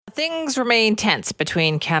things remain tense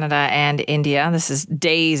between Canada and India. This is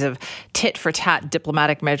days of tit-for-tat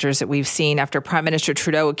diplomatic measures that we've seen after Prime Minister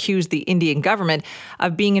Trudeau accused the Indian government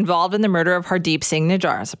of being involved in the murder of Hardeep Singh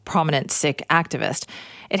Nijjar, a prominent Sikh activist.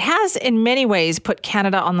 It has, in many ways, put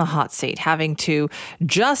Canada on the hot seat, having to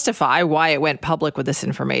justify why it went public with this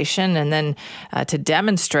information and then to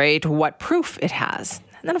demonstrate what proof it has.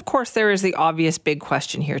 And then, of course, there is the obvious big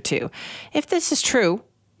question here, too. If this is true,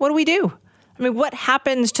 what do we do? I mean, what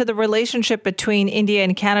happens to the relationship between India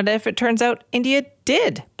and Canada if it turns out India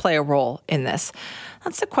did play a role in this?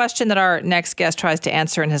 That's the question that our next guest tries to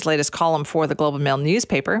answer in his latest column for the Globe and Mail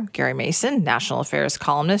newspaper. Gary Mason, national affairs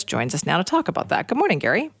columnist, joins us now to talk about that. Good morning,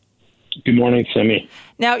 Gary. Good morning, Simi.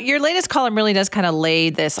 Now, your latest column really does kind of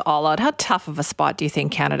lay this all out. How tough of a spot do you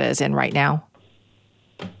think Canada is in right now?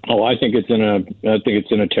 Oh, I think it's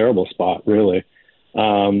in a terrible spot, really.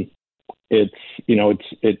 It's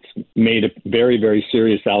made a very, very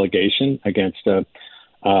serious allegation against one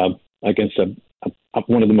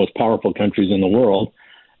of the most powerful countries in the world,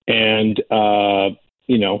 and the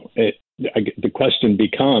question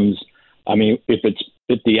becomes, I mean,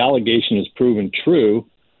 if the allegation is proven true,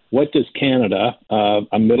 what does Canada,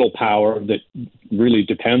 a middle power that really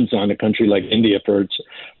depends on a country like India for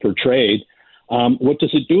trade, what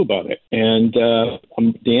does it do about it? And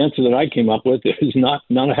the answer that I came up with is not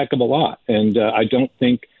a heck of a lot. And I don't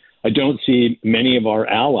see many of our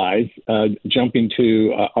allies jumping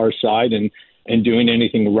to our side and doing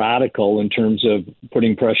anything radical in terms of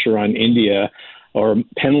putting pressure on India or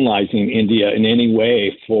penalizing India in any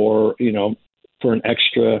way for an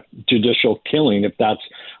extrajudicial killing, if that's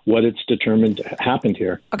what it's determined happened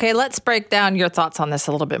here. Okay, let's break down your thoughts on this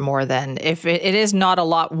a little bit more then. If it is not a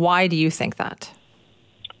lot, why do you think that?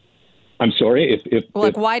 I'm sorry?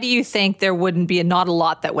 Why do you think there wouldn't be not a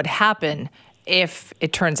lot that would happen if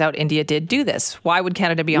it turns out India did do this? Why would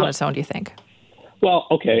Canada be on its own, do you think? Well,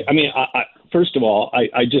 okay. I mean, first of all,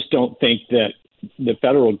 I just don't think that the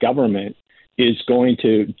federal government is going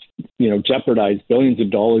to, jeopardize billions of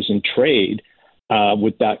dollars in trade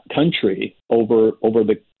with that country over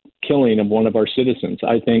the killing of one of our citizens.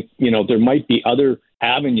 I think, there might be other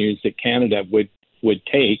avenues that Canada would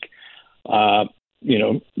take,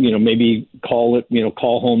 maybe call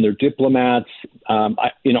home their diplomats.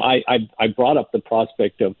 I brought up the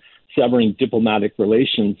prospect of severing diplomatic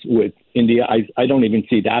relations with India. I don't even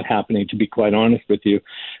see that happening, to be quite honest with you.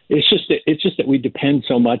 It's just that we depend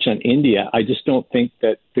so much on India. I just don't think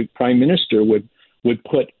that the Prime Minister would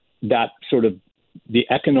put that sort of the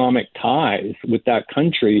economic ties with that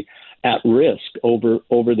country at risk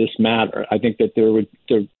over this matter. I think that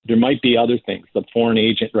there might be other things. The foreign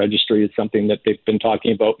agent registry is something that they've been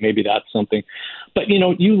talking about. Maybe that's something. But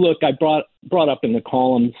you look. I brought up in the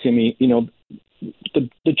column, Simi. The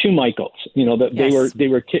two Michaels. Yes. They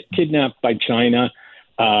were kidnapped by China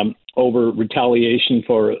over retaliation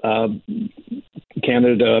for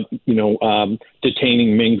Canada,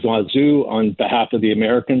 detaining Meng Wanzhou on behalf of the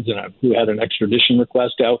Americans, and who had an extradition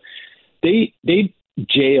request out. They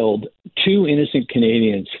jailed two innocent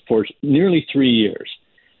Canadians for nearly 3 years,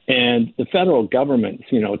 and the federal government,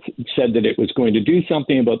 said that it was going to do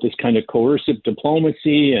something about this kind of coercive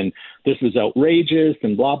diplomacy, and this was outrageous,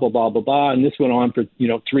 and blah blah blah blah blah, and this went on for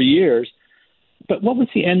 3 years. But what was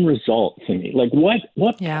the end result to me? Like,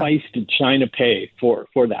 what price did China pay for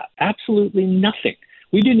that? Absolutely nothing.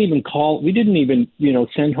 We didn't even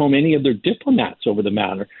send home any of their diplomats over the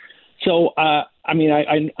matter. So, I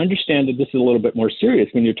understand that this is a little bit more serious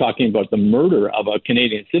when you're talking about the murder of a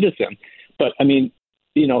Canadian citizen. But,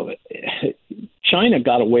 China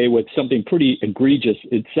got away with something pretty egregious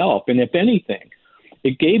itself. And if anything,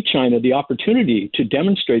 it gave China the opportunity to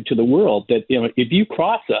demonstrate to the world that, if you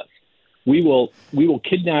cross us, we will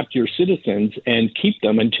kidnap your citizens and keep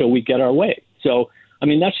them until we get our way. So,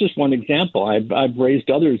 that's just one example. I've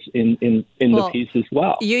raised others in the piece as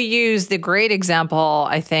well. You use the great example,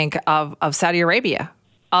 I think, of Saudi Arabia,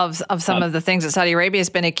 of some of the things that Saudi Arabia has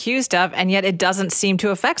been accused of, and yet it doesn't seem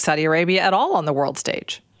to affect Saudi Arabia at all on the world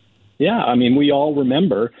stage. Yeah, we all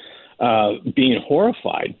remember being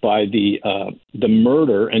horrified by the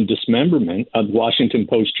murder and dismemberment of Washington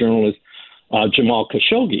Post journalist Jamal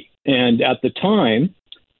Khashoggi. And at the time,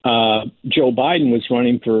 Joe Biden was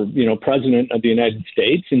running for, president of the United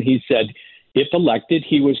States, and he said, if elected,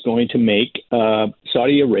 he was going to make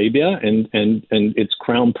Saudi Arabia and its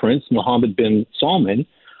crown prince, Mohammed bin Salman,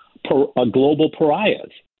 a global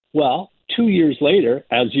pariahs. Well, 2 years later,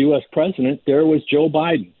 as U.S. president, there was Joe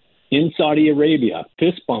Biden in Saudi Arabia,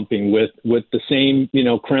 fist bumping with the same,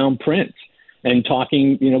 crown prince, and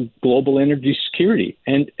talking, global energy security.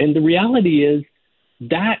 And the reality is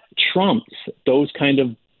that trumps those kind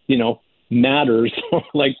of, matters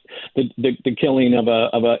like the killing of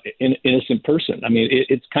an innocent person. I mean,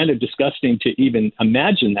 it's kind of disgusting to even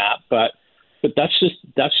imagine that, but that's just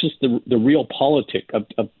the real politic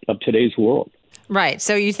of today's world. Right.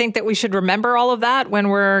 So you think that we should remember all of that when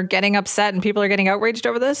we're getting upset and people are getting outraged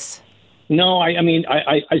over this? No, I mean,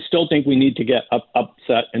 I still think we need to get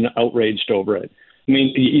upset and outraged over it. I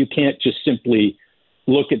mean, you can't just simply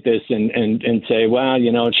look at this and say, well,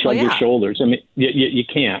 shrug your shoulders. I mean, you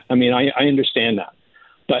can't. I mean, I understand that.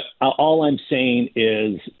 But all I'm saying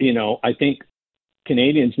is, I think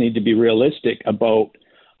Canadians need to be realistic about,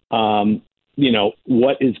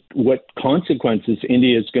 what consequences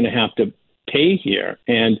India is going to have to pay here.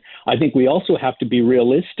 And I think we also have to be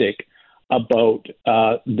realistic about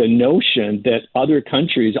the notion that other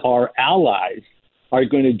countries, our allies, are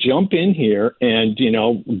going to jump in here and,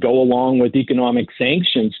 go along with economic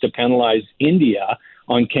sanctions to penalize India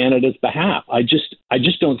on Canada's behalf. I just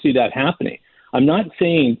don't see that happening. I'm not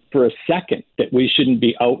saying for a second that we shouldn't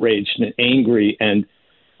be outraged and angry and,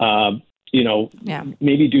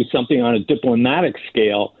 maybe do something on a diplomatic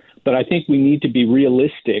scale. But I think we need to be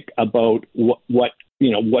realistic about what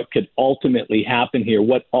could ultimately happen here,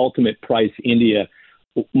 what ultimate price India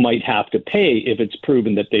might have to pay if it's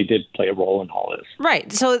proven that they did play a role in all this.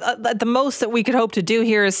 Right. So the most that we could hope to do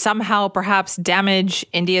here is somehow perhaps damage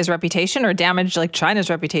India's reputation or damage like China's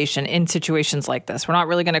reputation in situations like this. We're not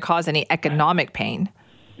really going to cause any economic pain.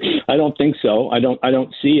 I don't think so. I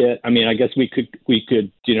don't see it. I mean, I guess we could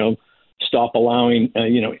stop allowing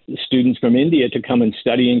students from India to come and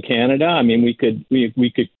study in Canada. I mean, we could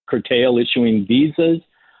curtail issuing visas.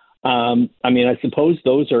 I mean, I suppose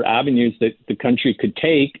those are avenues that the country could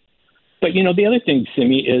take. But, the other thing,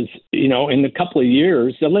 Simi, is, in a couple of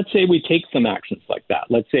years, let's say we take some actions like that.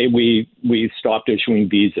 Let's say we stopped issuing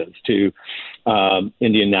visas to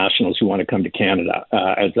Indian nationals who want to come to Canada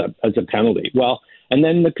as a penalty. Well, and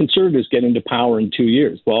then the Conservatives get into power in 2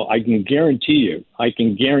 years. Well, I can guarantee you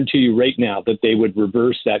right now that they would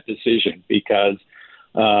reverse that decision because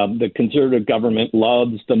the Conservative government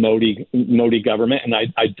loves the Modi government, and I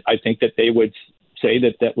think that they would say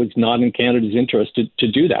that was not in Canada's interest to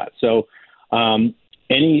do that. So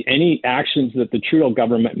any actions that the Trudeau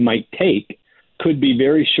government might take could be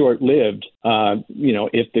very short-lived,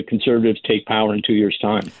 if the Conservatives take power in 2 years'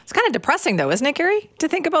 time. It's kind of depressing, though, isn't it, Gary, to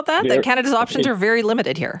think about that Canada's options are very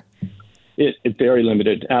limited here. It's very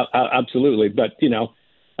limited, absolutely. But,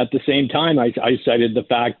 at the same time, I cited the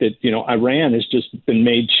fact that, Iran has just been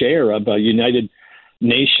made chair of a United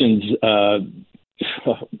Nations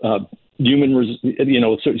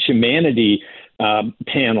humanity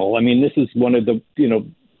panel. I mean, this is one of the,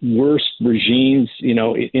 worst regimes,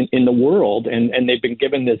 in the world. And they've been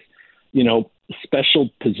given this, special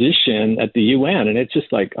position at the UN. And it's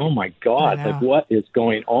just like, oh, my God, like what is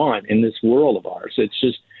going on in this world of ours? It's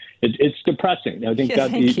just it's depressing. I think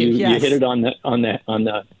that you hit it on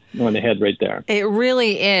the head right there. It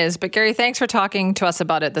really is. But Gary, thanks for talking to us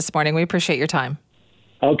about it this morning. We appreciate your time.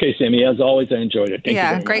 Okay, Sammy, as always, I enjoyed it. Thank you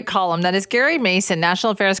very great much. Column. That is Gary Mason,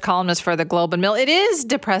 national affairs columnist for the Globe and Mail. It is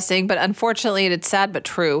depressing, but unfortunately, it's sad but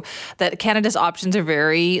true that Canada's options are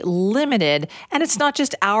very limited. And it's not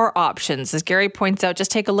just our options. As Gary points out,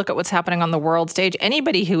 just take a look at what's happening on the world stage.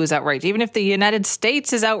 Anybody who is outraged, even if the United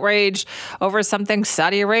States is outraged over something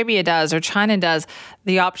Saudi Arabia does or China does,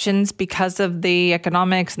 the options, because of the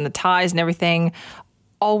economics and the ties and everything,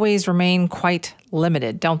 always remain quite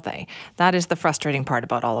limited, don't they? That is the frustrating part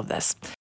about all of this.